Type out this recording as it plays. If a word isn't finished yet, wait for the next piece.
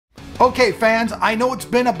Okay fans, I know it's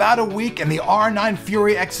been about a week and the R9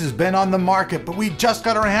 Fury X has been on the market, but we just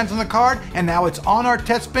got our hands on the card and now it's on our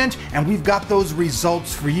test bench and we've got those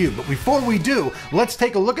results for you. But before we do, let's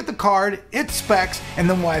take a look at the card, its specs, and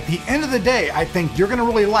then why at the end of the day I think you're gonna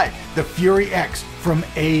really like the Fury X from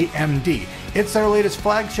AMD. It's their latest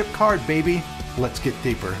flagship card, baby. Let's get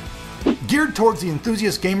deeper. Geared towards the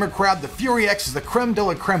enthusiast gamer crowd, the Fury X is the creme de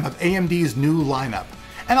la creme of AMD's new lineup.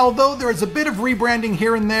 And although there is a bit of rebranding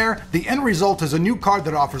here and there, the end result is a new card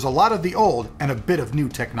that offers a lot of the old and a bit of new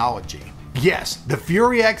technology. Yes, the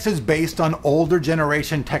Fury X is based on older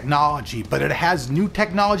generation technology, but it has new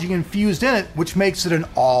technology infused in it, which makes it an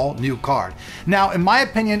all new card. Now, in my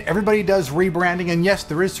opinion, everybody does rebranding, and yes,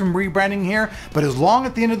 there is some rebranding here, but as long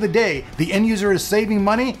at the end of the day, the end user is saving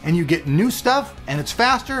money and you get new stuff and it's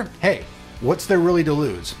faster, hey, what's there really to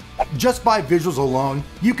lose? Just by visuals alone,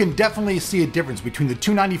 you can definitely see a difference between the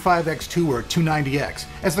 295X2 or 290X,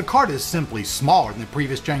 as the card is simply smaller than the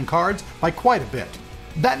previous gen cards by quite a bit.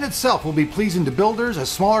 That in itself will be pleasing to builders,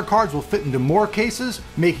 as smaller cards will fit into more cases,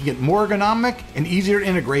 making it more ergonomic and easier to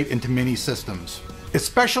integrate into many systems.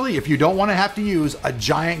 Especially if you don't want to have to use a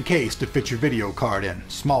giant case to fit your video card in.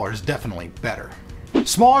 Smaller is definitely better.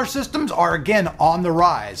 Smaller systems are again on the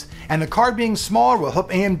rise, and the card being smaller will help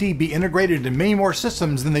AMD be integrated into many more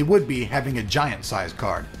systems than they would be having a giant size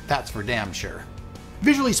card. That's for damn sure.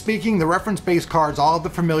 Visually speaking, the reference-based cards all have the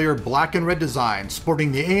familiar black and red design,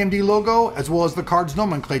 sporting the AMD logo as well as the card's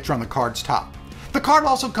nomenclature on the card's top. The card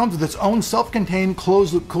also comes with its own self-contained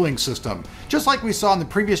closed-loop cooling system, just like we saw in the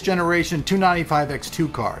previous generation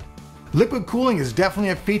 295X2 card. Liquid cooling is definitely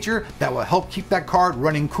a feature that will help keep that card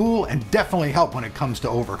running cool and definitely help when it comes to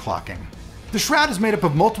overclocking. The shroud is made up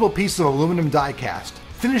of multiple pieces of aluminum die cast,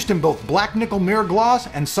 finished in both black nickel mirror gloss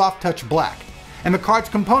and soft touch black, and the card's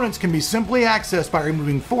components can be simply accessed by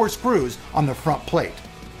removing 4 screws on the front plate.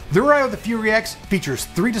 The rear of the Fury X features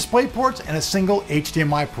 3 display ports and a single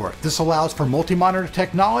HDMI port. This allows for multi-monitor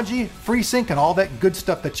technology, FreeSync, and all that good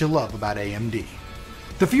stuff that you love about AMD.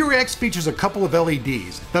 The Fury X features a couple of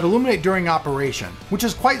LEDs that illuminate during operation, which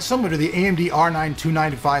is quite similar to the AMD R9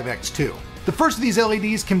 295X2. The first of these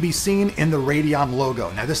LEDs can be seen in the Radeon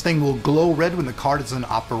logo. Now this thing will glow red when the card is in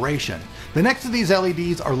operation. The next of these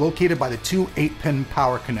LEDs are located by the 2 8-pin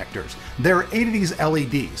power connectors. There are 8 of these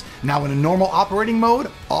LEDs. Now in a normal operating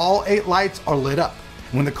mode, all 8 lights are lit up.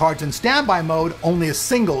 When the card's in standby mode, only a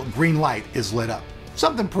single green light is lit up.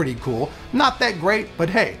 Something pretty cool. Not that great, but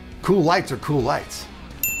hey, cool lights are cool lights.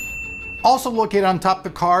 Also located on top of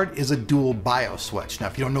the card is a dual BIOS switch. Now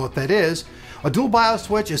if you don't know what that is, a dual BIOS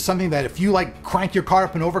switch is something that if you crank your card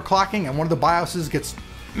up in overclocking and one of the BIOSes gets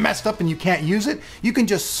messed up and you can't use it, you can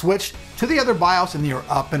just switch to the other BIOS and you're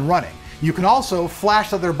up and running. You can also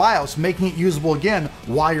flash the other BIOS, making it usable again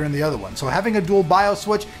while you're in the other one. So having a dual BIOS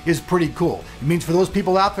switch is pretty cool. It means for those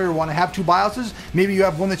people out there who want to have 2 BIOSes, maybe you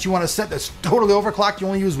have one that you want to set that's totally overclocked, you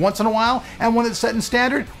only use once in a while, and one that's set in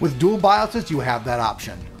standard. With dual BIOSes, you have that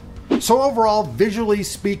option. So overall, visually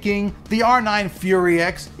speaking, the R9 Fury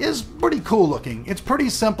X is pretty cool looking. It's pretty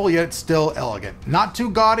simple, yet still elegant. Not too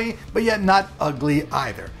gaudy, but yet not ugly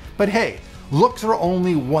either. But hey, looks are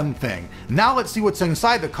only one thing. Now let's see what's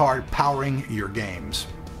inside the card powering your games.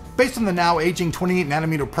 Based on the now aging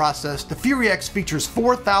 28nm process, the Fury X features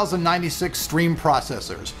 4096 stream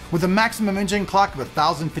processors with a maximum engine clock of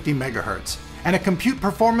 1050 MHz and a compute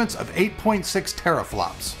performance of 8.6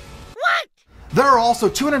 teraflops. There are also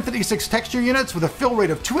 256 texture units with a fill rate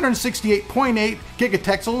of 268.8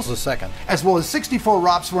 gigatexels a second, as well as 64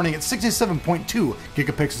 ROPs running at 67.2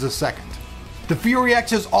 gigapixels a second. The Fury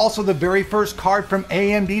X is also the very first card from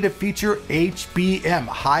AMD to feature HBM,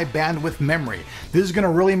 high bandwidth memory. This is going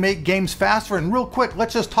to really make games faster, and real quick,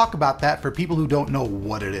 let's just talk about that for people who don't know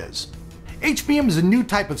what it is. HBM is a new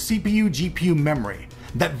type of CPU-GPU memory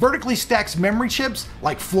that vertically stacks memory chips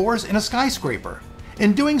like floors in a skyscraper.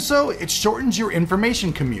 In doing so, it shortens your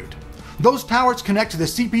information commute. Those towers connect to the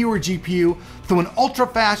CPU or GPU through an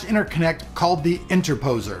ultra-fast interconnect called the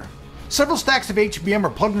interposer. Several stacks of HBM are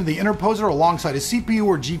plugged into the interposer alongside a CPU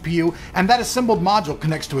or GPU, and that assembled module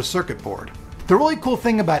connects to a circuit board. The really cool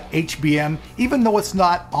thing about HBM, even though it's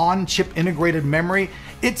not on-chip integrated memory,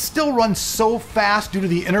 it still runs so fast due to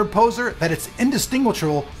the interposer that it's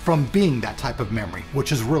indistinguishable from being that type of memory,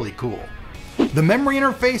 which is really cool. The memory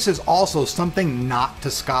interface is also something not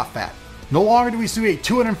to scoff at. No longer do we see a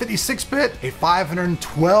 256-bit, a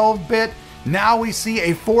 512-bit, now we see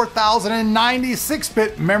a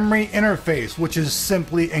 4096-bit memory interface, which is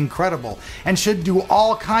simply incredible and should do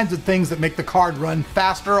all kinds of things that make the card run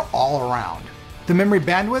faster all around. The memory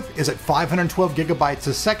bandwidth is at 512 gigabytes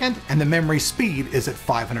a second and the memory speed is at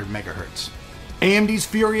 500 megahertz. AMD's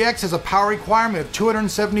Fury X has a power requirement of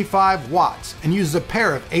 275 watts and uses a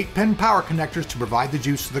pair of 8-pin power connectors to provide the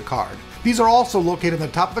juice to the card. These are also located on the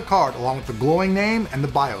top of the card along with the glowing name and the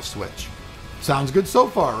BIOS switch. Sounds good so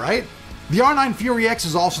far, right? The R9 Fury X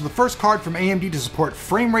is also the first card from AMD to support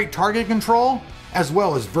frame rate target control as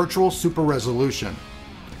well as virtual super resolution.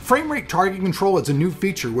 Frame rate target control is a new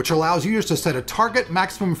feature which allows users to set a target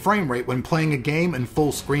maximum frame rate when playing a game in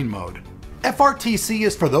full screen mode. FRTC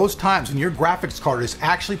is for those times when your graphics card is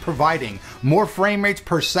actually providing more frame rates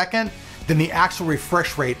per second than the actual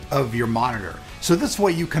refresh rate of your monitor. So this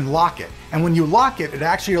way you can lock it. And when you lock it, it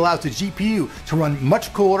actually allows the GPU to run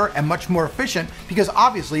much cooler and much more efficient because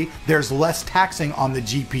obviously there's less taxing on the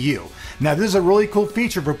GPU. Now this is a really cool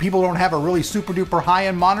feature for people who don't have a really super duper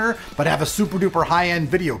high-end monitor, but have a super duper high-end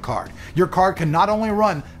video card. Your card can not only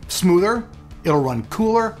run smoother, it'll run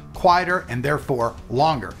cooler, quieter, and therefore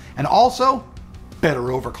longer. And also, better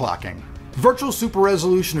overclocking. Virtual super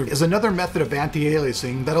resolution is another method of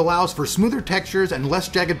anti-aliasing that allows for smoother textures and less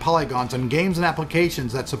jagged polygons on games and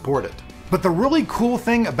applications that support it. But the really cool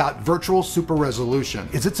thing about virtual super resolution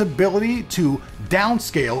is its ability to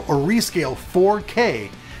downscale or rescale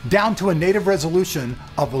 4K down to a native resolution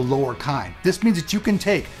of a lower kind. This means that you can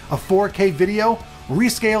take a 4K video,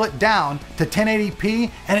 rescale it down to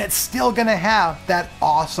 1080p, and it's still gonna have that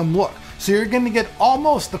awesome look. So you're gonna get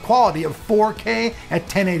almost the quality of 4K at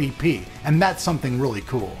 1080p, and that's something really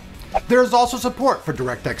cool. There's also support for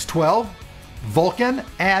DirectX 12, Vulkan,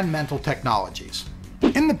 and Mental Technologies.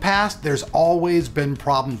 In the past, there's always been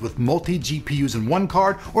problems with multi-GPUs in one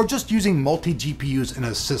card or just using multi-GPUs in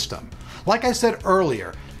a system. Like I said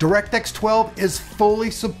earlier, DirectX 12 is fully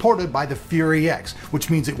supported by the Fury X, which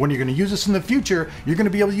means that when you're going to use this in the future, you're going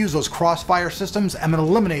to be able to use those crossfire systems and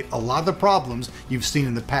eliminate a lot of the problems you've seen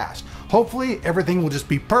in the past. Hopefully, everything will just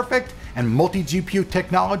be perfect and multi-GPU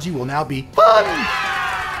technology will now be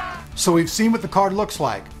fun! So we've seen what the card looks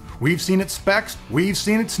like. We've seen its specs, we've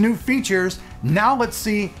seen its new features. Now let's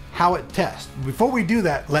see how it tests. Before we do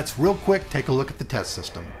that, let's real quick take a look at the test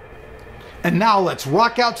system. And now let's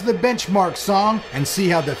rock out to the benchmark song and see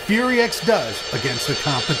how the Fury X does against the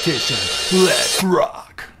competition. Let's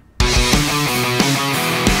rock!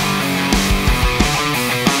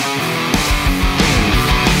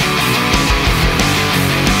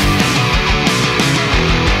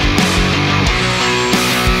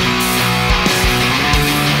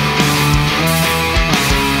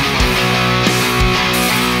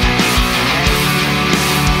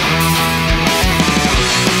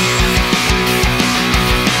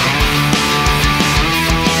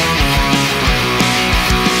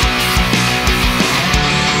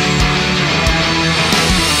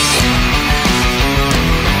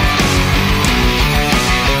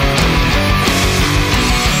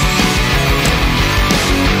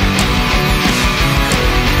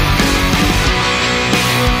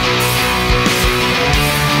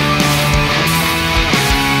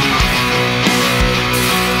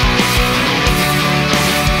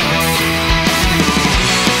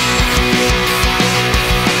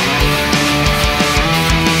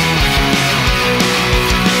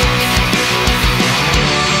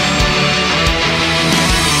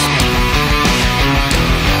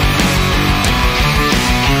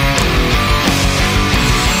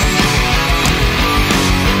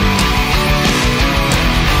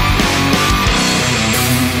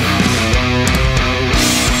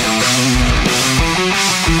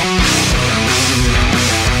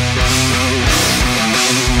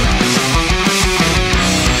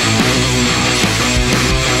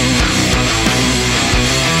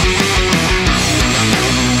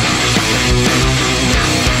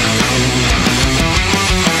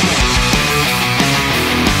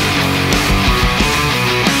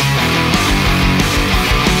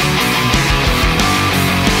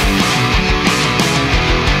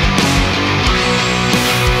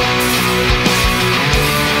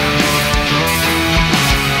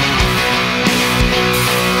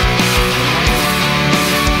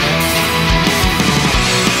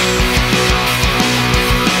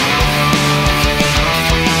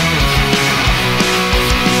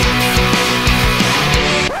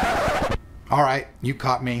 All right, you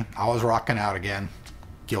caught me. I was rocking out again.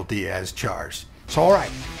 Guilty as charged. So all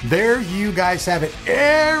right, there you guys have it.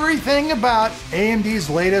 Everything about AMD's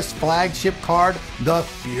latest flagship card, the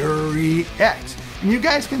Fury X. And you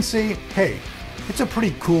guys can see, hey, it's a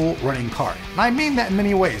pretty cool running card. And I mean that in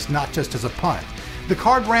many ways, not just as a pun. The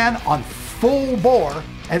card ran on full bore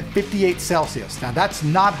at 58 Celsius. Now that's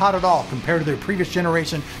not hot at all compared to their previous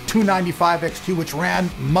generation 295 X2, which ran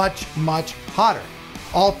much, much hotter.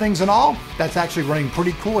 all things in all, that's actually running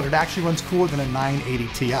pretty cool, and it actually runs cooler than a 980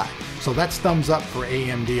 Ti. So that's thumbs up for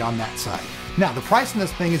AMD on that side. Now, the price on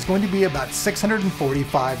this thing is going to be about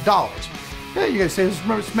 $645. Yeah, you guys say it's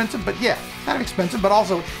expensive, but yeah, kind of expensive, but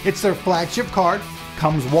also it's their flagship card,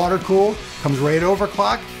 comes water cooled, comes ready to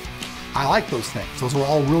overclock. I like those things. Those are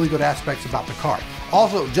all really good aspects about the card.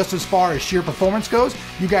 Also, just as far as sheer performance goes,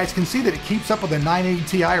 you guys can see that it keeps up with a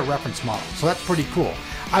 980 Ti reference model, so that's pretty cool.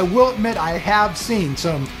 I will admit I have seen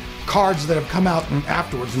some cards that have come out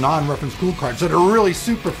afterwards, non-reference cooled cards, that are really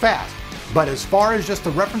super fast. But as far as just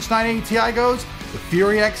the reference 980 Ti goes, the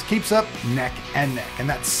Fury X keeps up neck and neck, and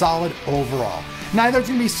that's solid overall. Now, there's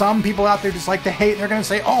going to be some people out there just like to hate, and they're going to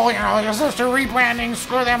say, oh, you know, it's just a rebranding,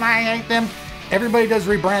 screw them, I hate them. Everybody does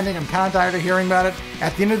rebranding, I'm kind of tired of hearing about it.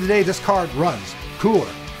 At the end of the day, this card runs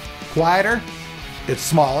cooler, quieter, it's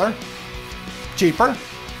smaller, cheaper,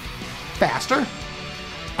 faster.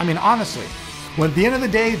 I mean, honestly, when at the end of the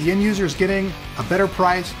day, the end user is getting a better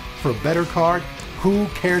price for a better card, who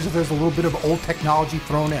cares if there's a little bit of old technology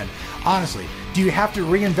thrown in? Honestly, do you have to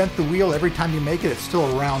reinvent the wheel every time you make it? It's still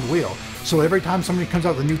a round wheel. So every time somebody comes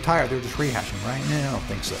out with a new tire, they're just rehashing, right? No, I don't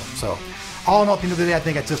think so. So all in all, at the end of the day, I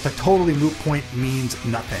think it's just a totally moot point, means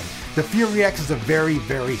nothing. The Fury X is a very,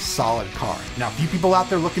 very solid card. Now, if you people out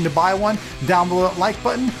there looking to buy one, down below that like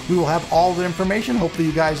button, we will have all the information. Hopefully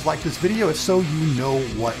you guys like this video, if so you know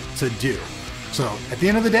what to do. So at the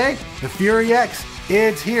end of the day, the Fury X,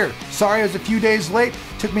 it's here. Sorry I was a few days late.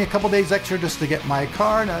 Took me a couple days extra just to get my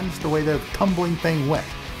card, and just the way the tumbling thing went.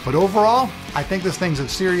 But overall, I think this thing's a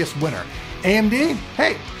serious winner. AMD,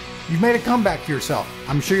 hey, you've made a comeback for yourself.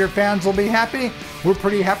 I'm sure your fans will be happy. We're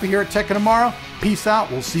pretty happy here at Tech Tomorrow. Peace out.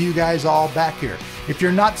 We'll see you guys all back here. If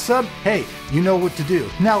you're not subbed, hey, you know what to do.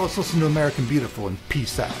 Now let's listen to American Beautiful and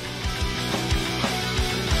peace out.